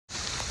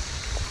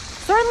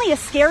Certainly a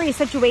scary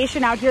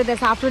situation out here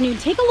this afternoon.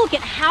 Take a look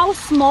at how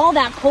small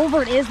that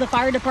culvert is. The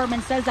fire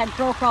department says that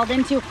girl crawled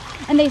into,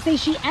 and they say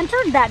she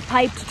entered that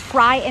pipe to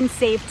try and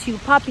save 2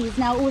 puppies.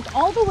 Now, it was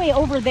all the way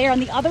over there on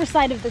the other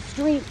side of the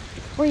street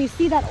where you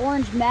see that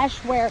orange mesh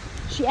where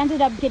she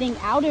ended up getting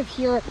out of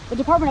here. The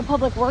Department of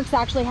Public Works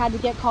actually had to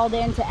get called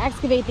in to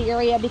excavate the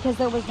area because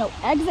there was no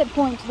exit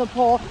point to the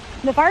pole.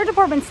 The fire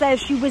department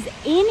says she was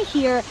in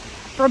here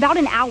for about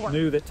an hour.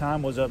 Knew that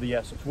time was of the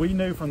essence. We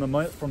knew from the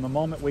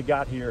moment we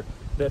got here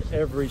that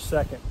every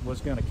second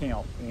was going to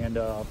count, and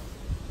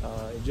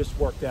it just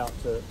worked out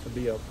to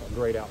be a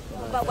great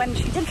outcome. But when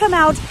she did come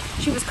out,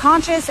 she was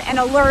conscious and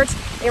alert.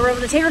 They were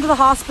able to take her to the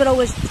hospital,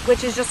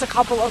 which is just a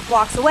couple of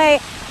blocks away.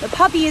 The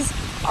puppies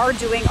are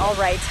doing all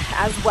right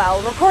as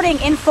well.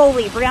 Reporting in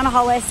Foley, Brianna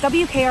Hollis,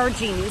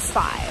 WKRG News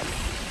 5.